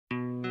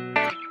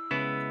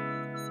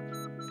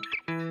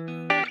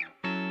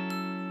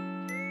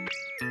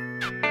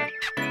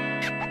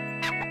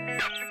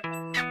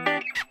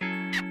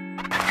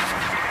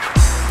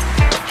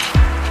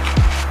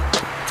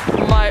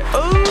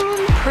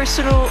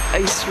personal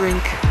ice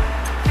rink.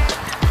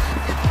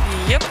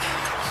 Yep.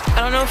 I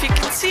don't know if you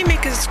can see me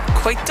because it's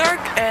quite dark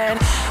and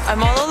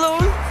I'm all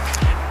alone.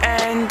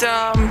 And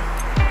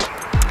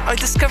I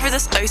discovered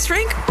this ice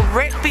rink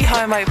right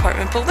behind my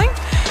apartment building.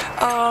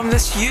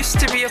 This used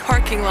to be a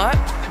parking lot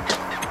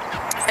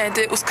and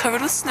it was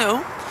covered with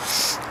snow.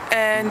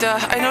 And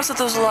I noticed that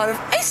there was a lot of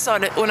ice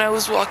on it when I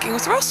was walking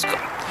with Roscoe.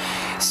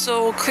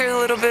 So cleared a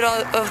little bit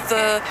of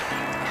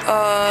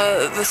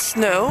the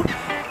snow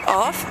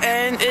off,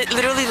 and it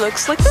literally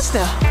looks like this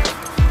now.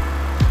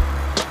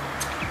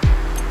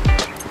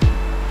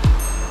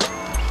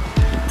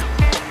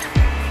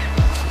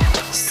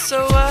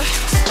 So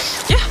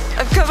yeah,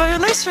 I've got my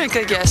own ice rink,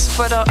 I guess,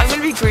 but I'm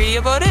gonna be greedy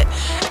about it,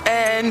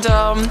 and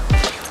I'm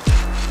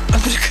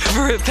gonna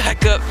cover it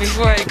back up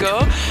before I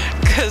go,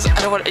 because I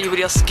don't want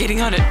anybody else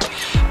skating on it.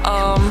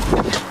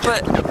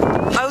 But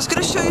I was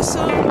gonna show you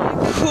some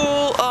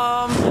cool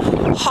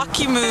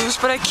hockey moves,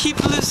 but I keep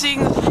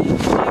losing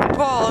my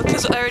ball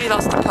because I already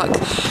lost the puck.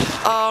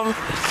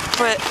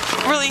 But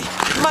really,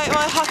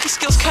 my hockey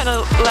skills kind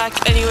of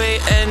lack anyway,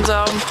 and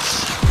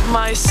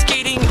my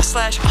skating /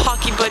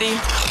 hockey buddy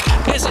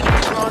isn't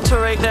in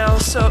Toronto right now,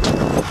 so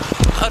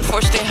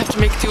unfortunately I have to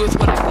make do with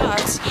what I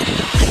got.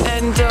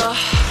 And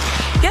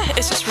yeah,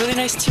 it's just really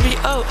nice to be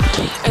out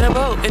and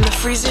about in the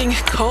freezing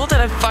cold,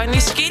 and I'm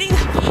finally skating.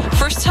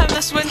 First time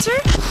this winter,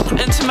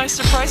 and to my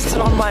surprise, it's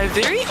on my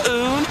very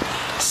own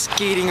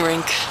skating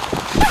rink.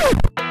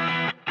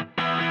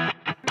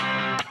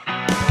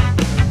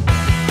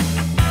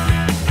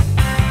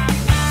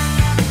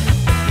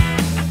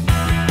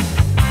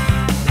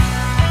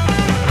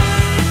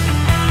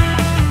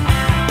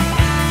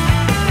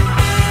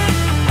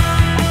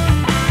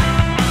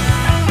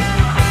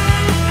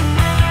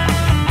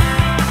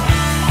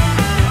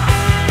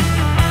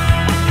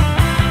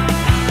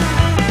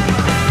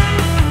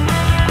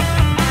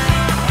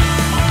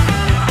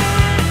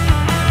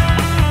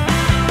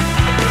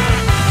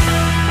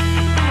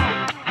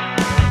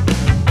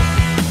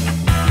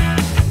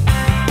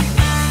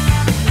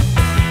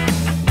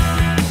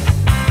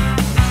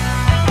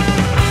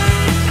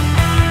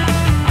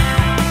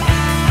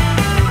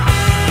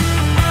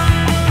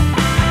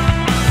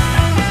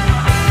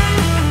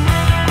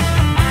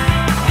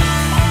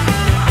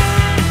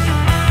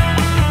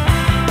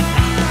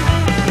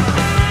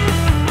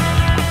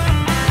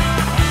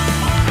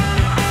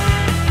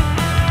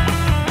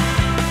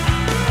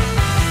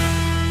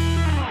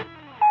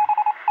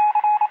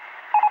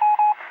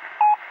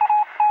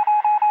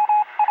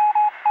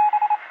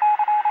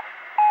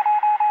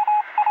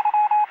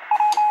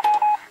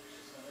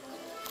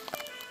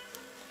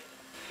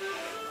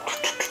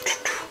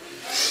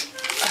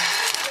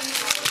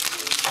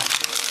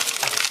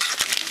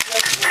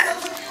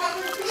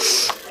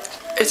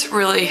 It's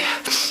really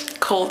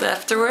cold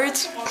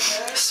afterwards,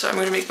 so I'm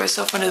gonna make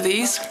myself one of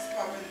these.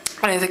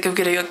 And I think I'm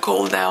getting a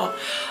cold now.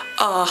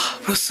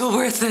 It was so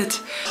worth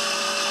it.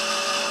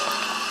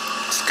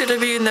 It's gonna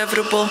be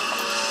inevitable,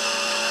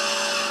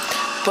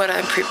 but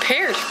I'm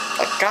prepared.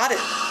 I got it.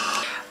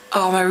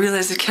 I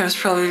realize the camera's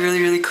probably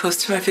really close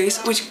to my face,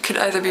 which could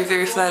either be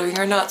very flattering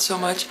or not so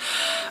much.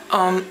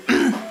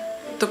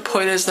 The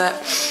point is that,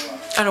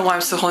 I don't know why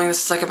I'm still holding this,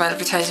 it's like I'm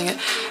advertising it,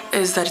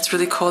 is that it's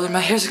really cold and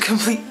my hair's a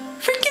complete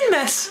freaking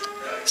mess.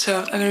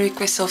 So I'm gonna make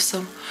myself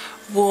some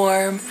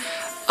warm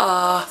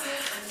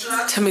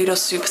tomato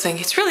soup thing.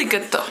 It's really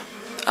good though.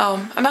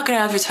 I'm not gonna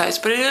advertise,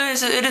 but it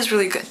is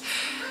really good.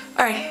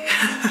 All right,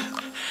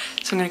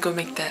 so I'm gonna go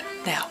make that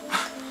now.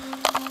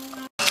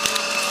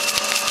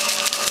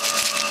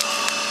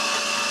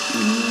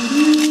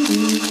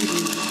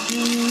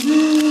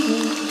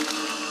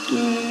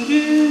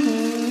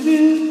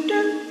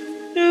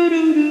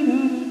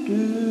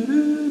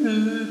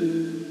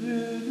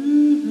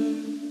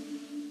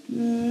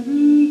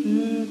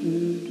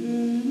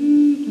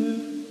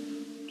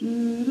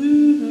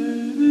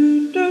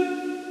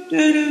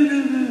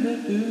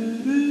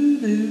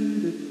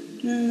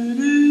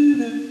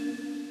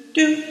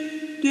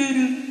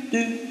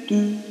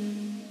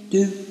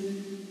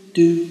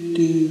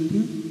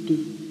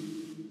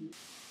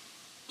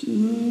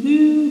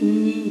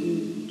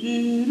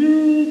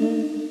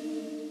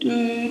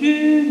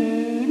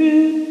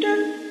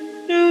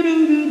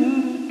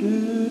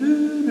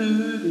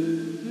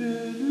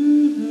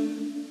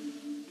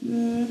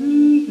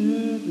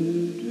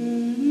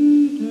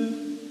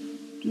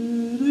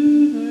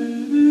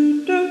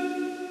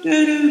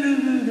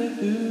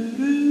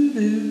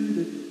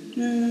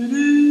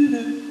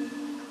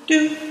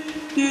 do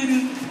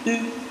do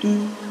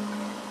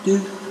do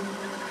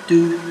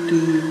do do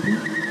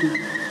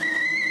do.